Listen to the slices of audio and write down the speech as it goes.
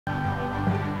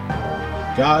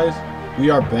Guys, we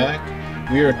are back.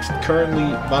 We are currently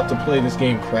about to play this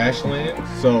game Crashland.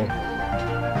 So,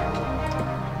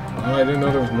 oh, I didn't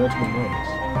know there was multiple modes.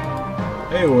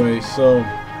 Anyway, so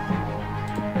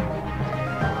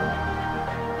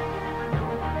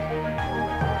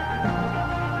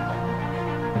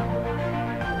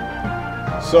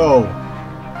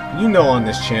you know, on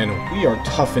this channel, we are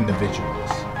tough individuals.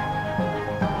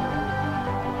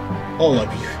 Hold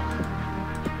up, you.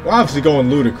 We're obviously going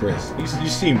ludicrous. You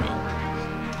see me.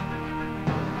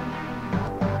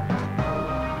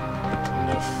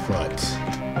 No front.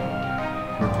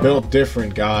 We're built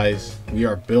different, guys. We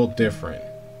are built different.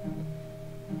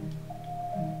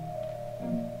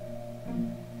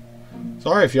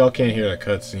 Sorry if y'all can't hear that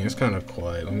cutscene. It's kind of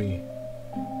quiet. Let me...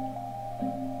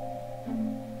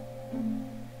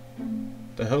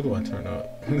 the hell do I turn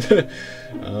up?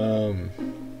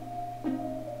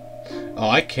 Oh,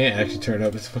 I can't actually turn it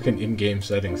up. It's fucking in-game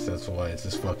settings. That's why it's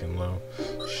this fucking low.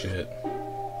 Shit.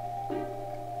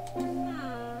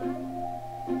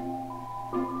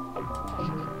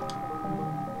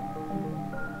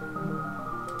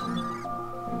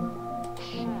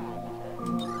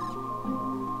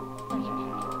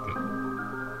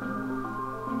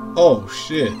 Oh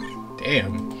shit.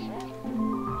 Damn.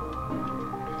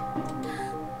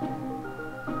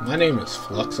 My name is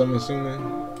Flux, I'm assuming.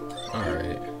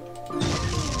 Alright.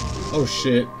 Oh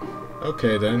shit.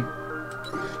 Okay then.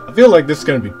 I feel like this is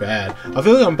gonna be bad. I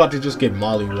feel like I'm about to just get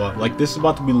mollywopped. Like this is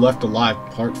about to be Left Alive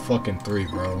Part fucking 3,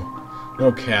 bro.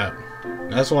 No cap.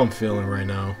 That's what I'm feeling right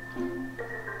now.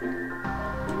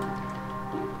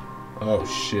 Oh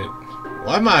shit.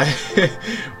 Why am I...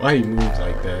 why he moves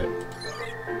like that?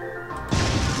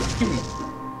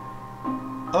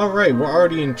 Alright, we're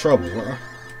already in trouble.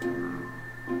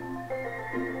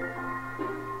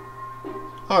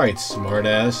 Alright,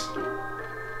 smartass.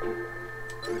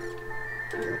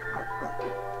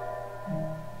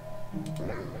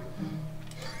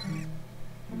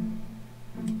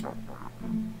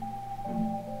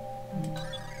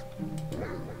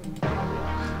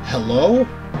 Hello?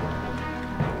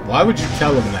 Why would you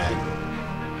tell him that?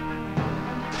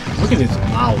 Look at his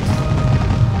mouth.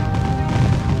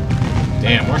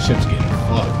 Damn, our ship's getting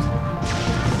fucked.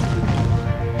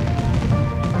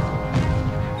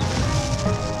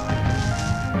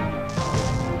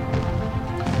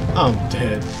 I'm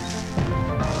dead.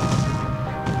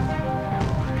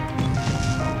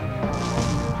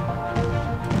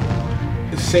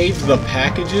 Save the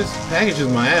packages? Packages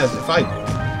my ass. If I...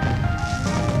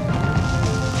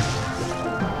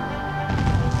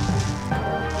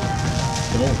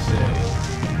 don't say.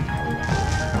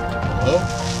 Hello?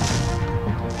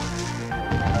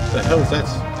 What the hell is that?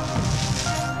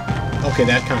 Okay,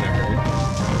 that kind of hurt.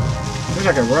 I wish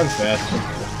I could run faster.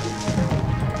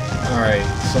 Alright,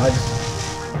 so I just...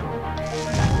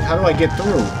 how do I get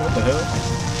through? What the hell?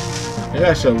 Maybe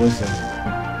I should listen.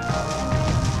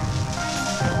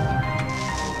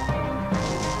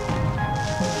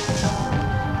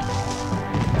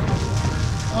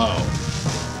 Oh.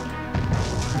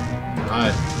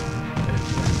 Alright.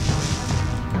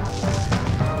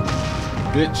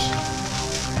 Bitch.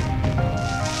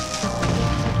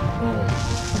 Oh.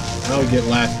 Now we get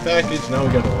last package, now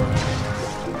we gotta run.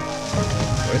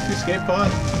 Where's the escape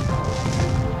pod?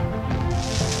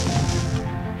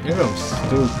 Maybe I'm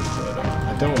stupid, but I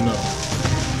don't know.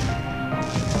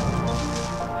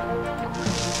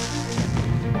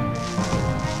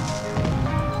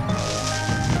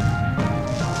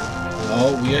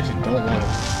 Oh, we actually don't want to.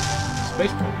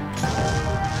 Space bar.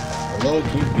 Hello,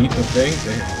 can you beat the thing?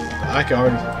 Damn. I can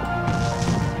already...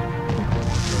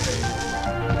 Right.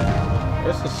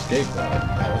 Where's the escape pod? Of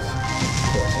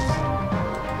course it's...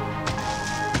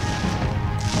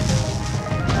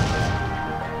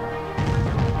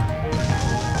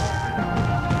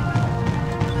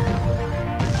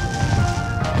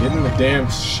 get in the damn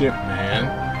ship, man.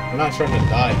 I'm not trying to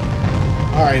die.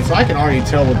 Alright, so I can already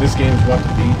tell what this game is about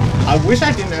to be. I wish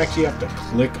I didn't actually have to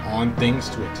click on things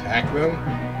to attack them.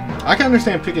 I can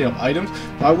understand picking up items,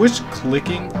 but I wish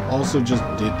clicking also just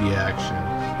did the action.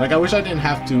 Like, I wish I didn't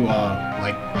have to,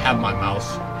 like, have my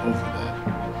mouse over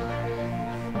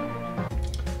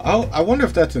that. I wonder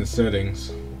if that's in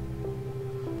settings.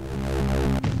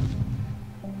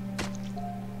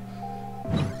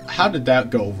 How did that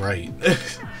go right?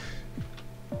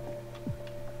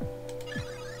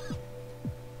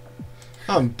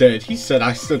 I'm dead. He said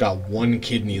I still got one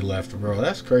kidney left, bro.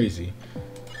 That's crazy.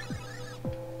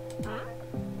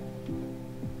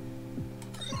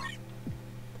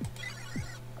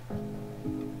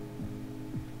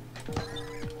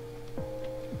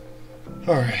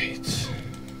 Alright.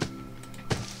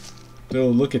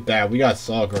 Dude, look at that. We got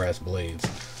sawgrass blades.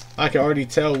 I can already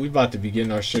tell we about to be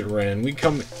getting our shit ran. We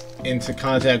come into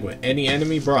contact with any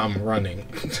enemy, bro, I'm running.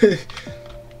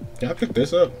 Can I pick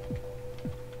this up?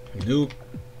 New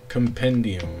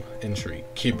compendium entry.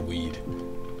 Kibweed.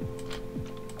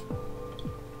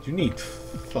 You need...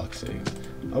 Fuck's sake.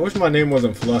 I wish my name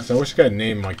wasn't Flux. I wish I could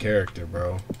name my character,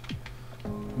 bro.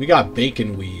 We got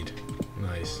bacon weed.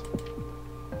 Nice.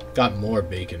 Got more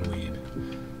bacon weed.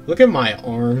 Look at my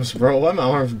arms, bro. Why are my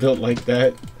arms built like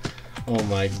that? Oh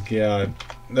my god.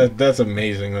 That's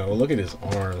amazing, though. Look at his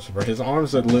arms, bro. His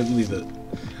arms are literally the...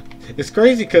 It's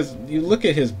crazy because you look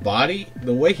at his body,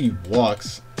 the way he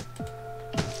walks.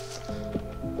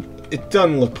 It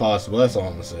doesn't look possible. That's all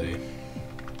I'm gonna say.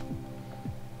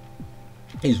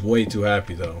 He's way too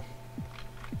happy, though.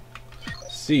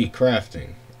 C,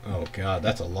 crafting. Oh god,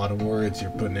 that's a lot of words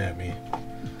you're putting at me.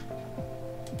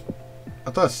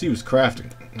 I thought C was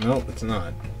crafting. Nope, it's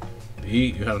not.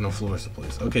 B, you have no floors to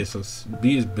place. Okay, so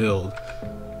B is build.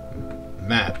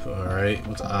 Map, alright.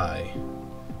 What's I?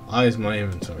 I is my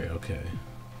inventory, okay.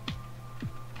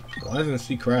 Why isn't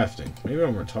C crafting? Maybe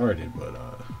I'm retarded, but,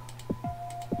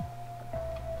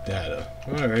 data.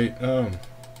 Alright,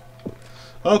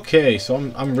 okay, so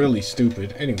I'm really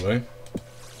stupid. Anyway.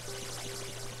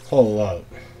 Hold up.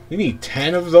 We need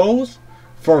 10 of those?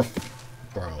 For...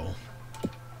 Bro.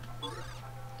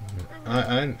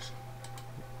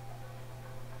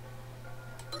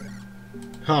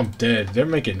 I'm dead. They're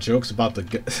making jokes about the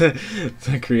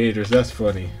the creators. That's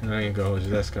funny. I ain't gonna hold you.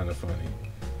 That's kind of funny.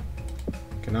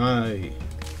 Can I...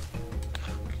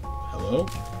 Hello?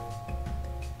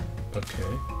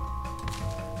 Okay.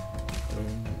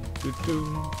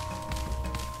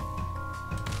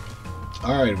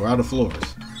 Alright, we're out of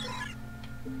floors.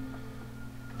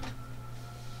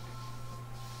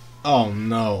 Oh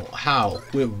no. How?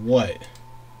 With what?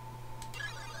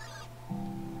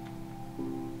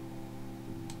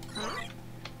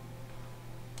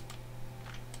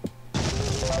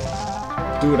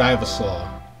 Dude, I have a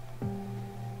saw.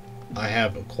 I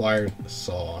have acquired a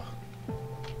saw.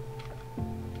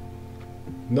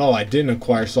 No, I didn't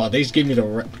acquire a saw. They just gave me the...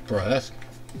 Bro, that's...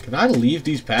 Can I leave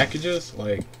these packages?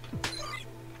 Like...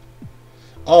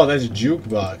 Oh, that's a juke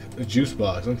box. A juice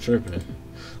box. I'm tripping.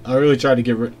 I really tried to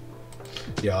get rid...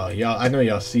 Y'all, I know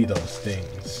y'all see those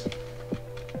things.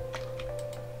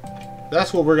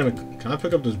 That's what we're gonna... Can I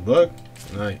pick up this bug?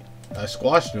 I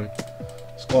squashed him.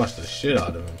 Squashed the shit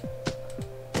out of him.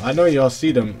 I know y'all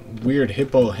see them weird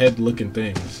hippo head looking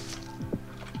things.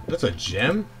 That's a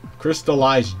gem?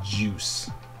 Crystallized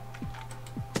juice.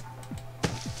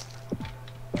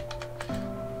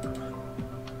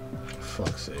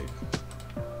 Fuck's sake.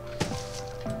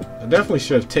 I definitely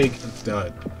should have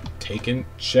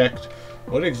checked.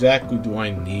 What exactly do I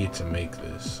need to make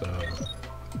this?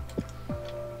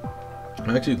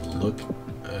 Actually look,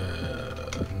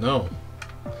 no.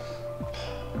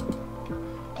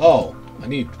 Oh, I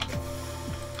need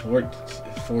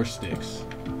four sticks.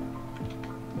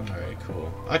 Alright,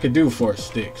 cool. I could do 4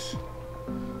 sticks.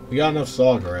 We got enough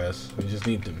sawgrass. We just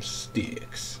need them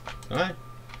sticks. Alright?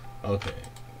 Okay.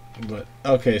 But,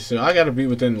 okay, so I gotta be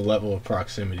within the level of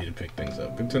proximity to pick things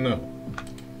up. Good to know.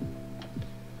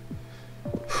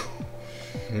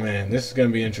 Man, this is gonna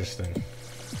be interesting.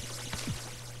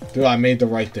 Dude, I made the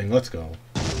right thing. Let's go.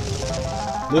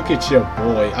 Look at your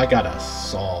boy. I got a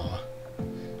saw.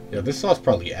 Yeah, this saw's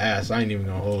probably ass. I ain't even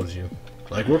gonna hold you.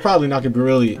 Like, we're probably not gonna be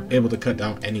really able to cut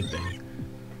down anything.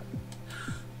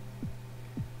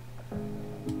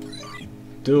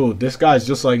 Dude, this guy's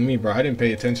just like me, bro. I didn't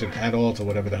pay attention at all to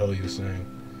whatever the hell he was saying.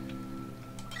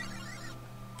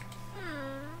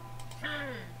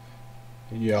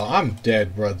 Yo, I'm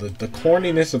dead, bro. The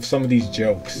corniness of some of these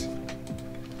jokes.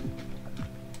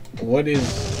 What is...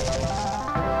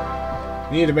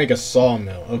 We need to make a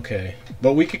sawmill. Okay.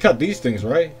 But we could cut these things,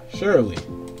 right? Surely.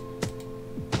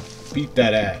 Beat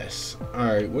that ass.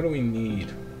 Alright, what do we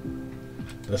need?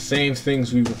 The same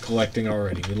things we were collecting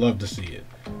already. We love to see it.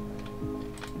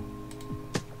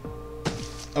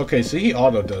 Okay, so he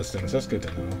auto does things. That's good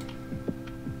to know.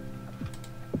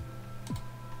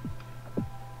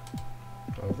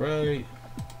 Alright.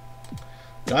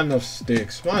 Got enough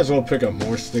sticks. Might as well pick up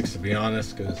more sticks, to be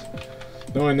honest, because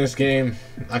knowing this game,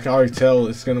 I can already tell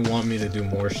it's going to want me to do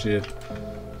more shit.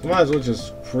 So might as well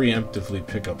just preemptively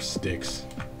pick up sticks.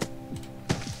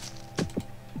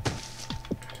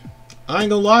 I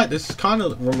ain't gonna lie, this is kind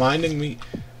of reminding me,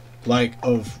 like,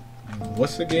 of,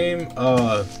 what's the game?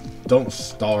 Don't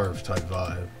Starve type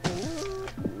vibe.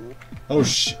 Oh,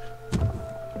 shit.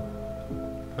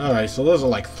 Alright, so those are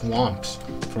like thwomps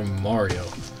from Mario.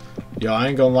 Yo, I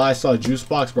ain't gonna lie, I saw a juice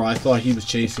box, bro. I thought he was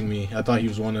chasing me. I thought he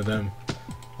was one of them.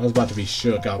 I was about to be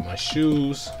shook out my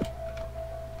shoes.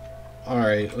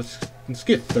 Alright, let's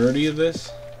get 30 of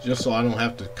this, just so I don't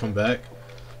have to come back.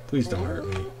 Please don't hurt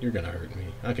me. You're gonna hurt me.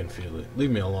 I can feel it. Leave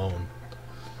me alone.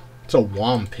 It's a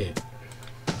wom pit.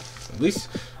 At least,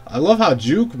 I love how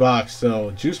jukebox, though.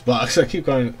 Juice box, I keep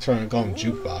trying to call him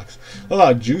jukebox. I love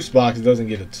how juice box doesn't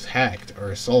get attacked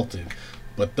or assaulted.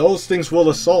 But those things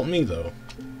will assault me, though.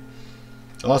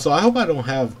 Also, I hope I don't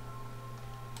have...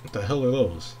 What the hell are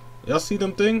those? Y'all see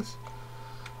them things?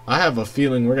 I have a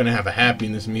feeling we're gonna have a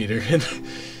happiness meter. I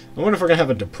wonder if we're gonna have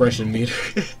a depression meter.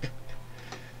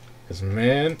 Because,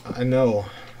 man, I know.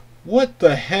 What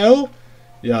the hell?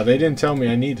 Yeah, they didn't tell me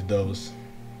I needed those.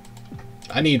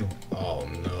 I need... Oh,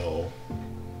 no.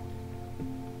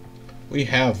 We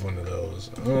have one of those.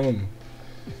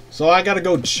 So I gotta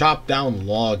go chop down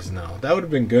logs now. That would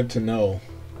have been good to know.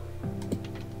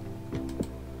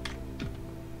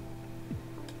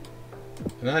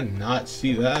 Did I not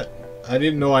see that? I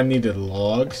didn't know I needed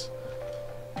logs.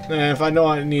 Man, if I know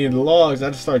I needed logs,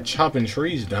 I'd start chopping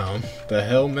trees down. The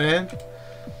hell, man?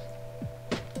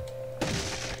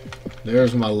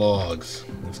 There's my logs.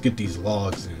 Let's get these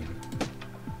logs in.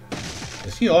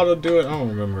 Does he auto do it? I don't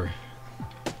remember.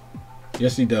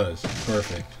 Yes, he does.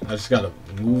 Perfect. I just gotta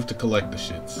move to collect the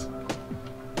shits.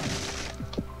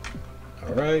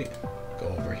 Alright. Go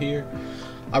over here.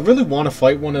 I really want to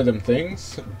fight one of them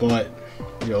things, but...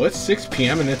 Yo, it's 6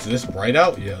 p.m. and it's this bright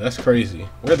out? Yeah, that's crazy.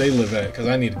 Where they live at? Because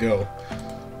I need to go.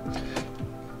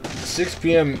 6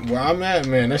 p.m. where I'm at?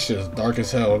 Man, that shit is dark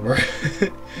as hell, bro.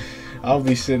 I'll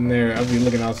be sitting there. I'll be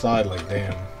looking outside like,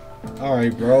 damn.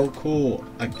 Alright, bro. Cool.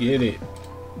 I get it.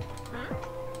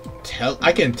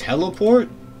 I can teleport?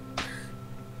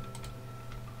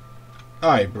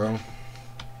 Alright, bro.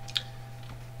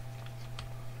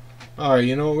 Alright,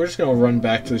 you know what? We're just gonna run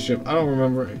back to the ship. I don't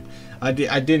remember... I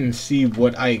didn't see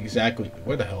what I exactly...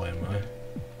 Where the hell am I?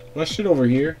 Am I shit over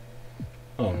here?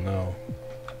 Oh, no.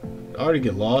 Did I already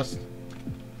get lost?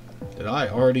 Did I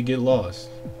already get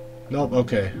lost? Nope,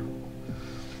 okay.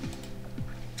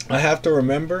 I have to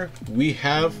remember, we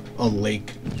have a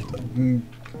lake.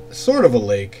 Sort of a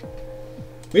lake.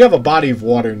 We have a body of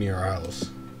water near our house.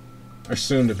 Or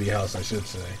soon-to-be house, I should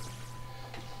say.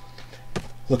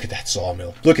 Look at that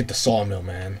sawmill. Look at the sawmill,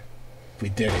 man. We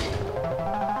did it.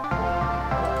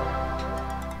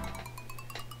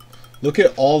 Look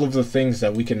at all of the things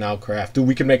that we can now craft. Dude,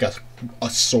 we can make a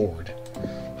sword.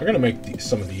 We're gonna make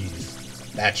some of these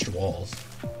thatched walls.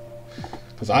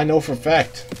 Because I know for a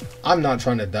fact, I'm not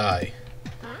trying to die.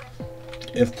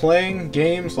 If playing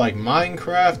games like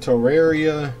Minecraft,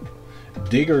 Terraria,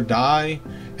 Dig or Die,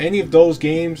 any of those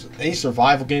games, any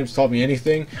survival games taught me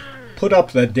anything, put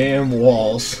up the damn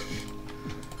walls.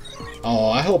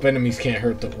 Oh, I hope enemies can't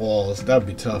hurt the walls. That'd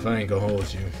be tough. I ain't gonna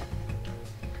hold you.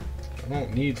 I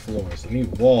don't need floors. I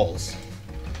need walls.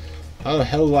 How the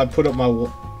hell do I put up my wall?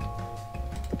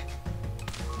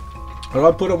 How do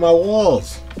I put up my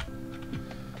walls?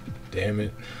 Damn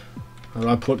it. How do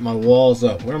I put my walls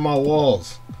up? Where are my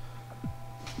walls?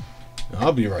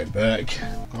 I'll be right back.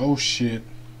 Oh shit.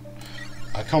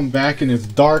 I come back and it's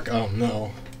dark. Oh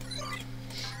no.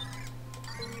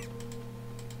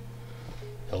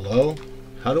 Hello?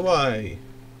 How do I...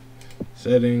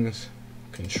 Settings.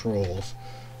 Controls.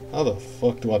 How the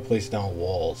fuck do I place down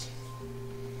walls?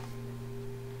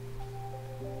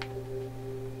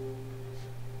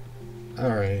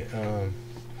 Alright,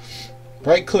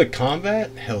 right click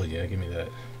combat? Hell yeah, give me that.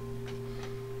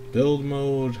 Build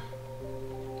mode.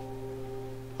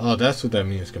 Oh, that's what that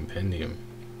means, compendium.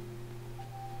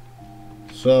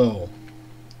 So,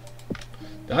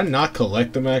 did I not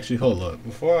collect them actually? Hold up,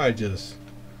 before I just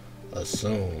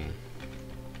assume.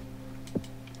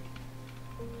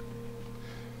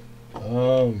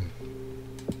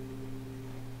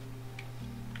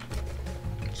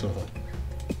 So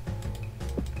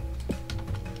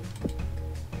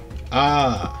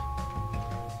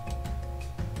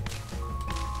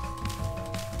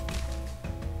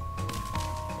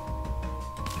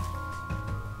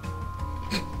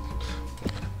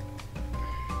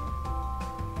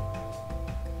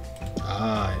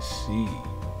I see.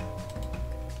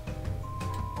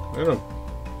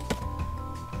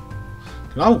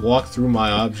 Can I walk through my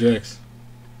objects?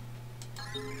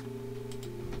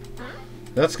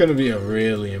 That's gonna be a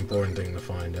really important thing to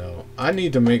find out. I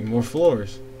need to make more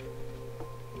floors.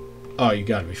 Oh, you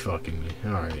gotta be fucking me.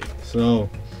 Alright, so...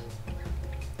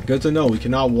 Good to know, we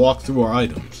cannot walk through our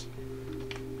items.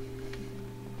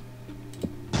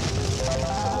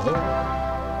 Hello?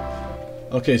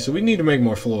 Okay, so we need to make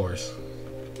more floors.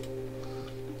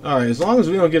 Alright, as long as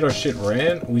we don't get our shit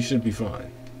ran, we should be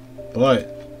fine.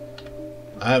 But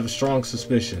I have a strong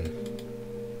suspicion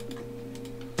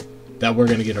that we're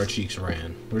gonna get our cheeks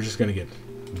ran. We're just gonna get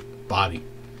bodied.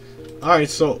 Alright,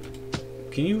 so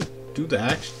can you do the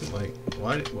action? Like,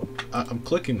 why? I'm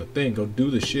clicking the thing. Go do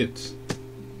the shits.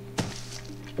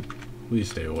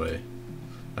 Please stay away.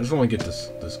 I just want to get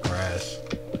this grass.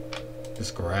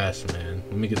 This grass, man.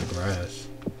 Let me get the grass.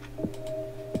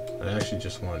 I actually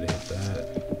just wanted to hit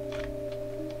that.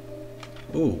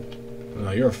 Ooh.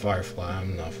 No, you're a firefly.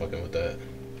 I'm not fucking with that.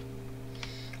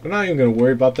 I'm not even going to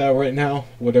worry about that right now.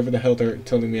 Whatever the hell they're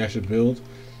telling me I should build.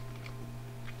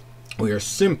 We are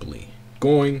simply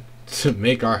going to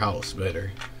make our house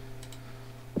better.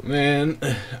 Man.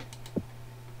 I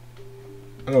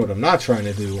know what I'm not trying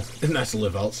to do. And that's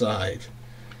live outside.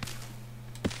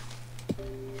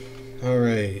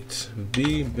 Alright.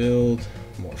 B, build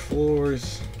more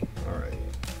floors. Alright.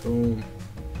 Boom.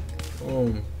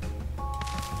 Boom.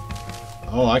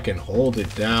 Oh, I can hold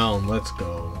it down. Let's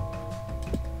go.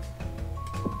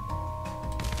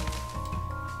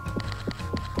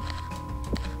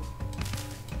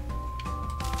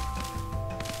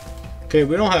 Okay,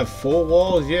 we don't have full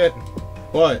walls yet,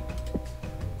 but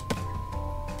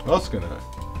what's gonna?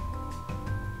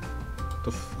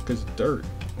 The fuck is dirt?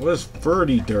 What is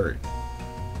ferty dirt?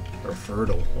 Or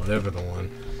fertile, whatever the one.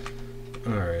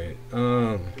 Alright,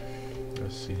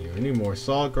 let's see here. We need more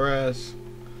sawgrass.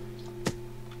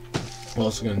 I'm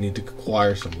also gonna need to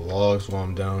acquire some logs while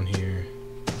I'm down here.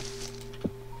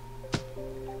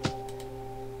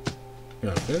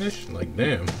 Got finished? Like,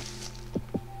 damn.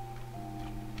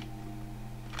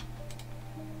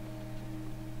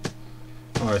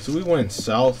 Alright, so we went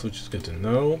south, which is good to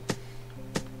know.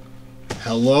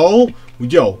 Hello?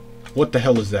 Yo, what the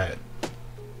hell is that?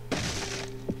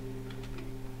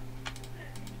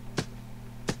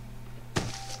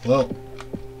 Well,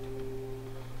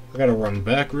 I gotta run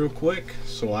back real quick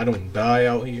so I don't die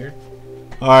out here.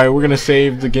 Alright, we're gonna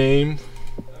save the game.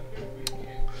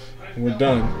 We're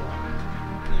done.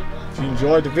 If you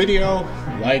enjoyed the video,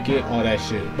 like it, all that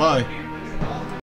shit. Bye.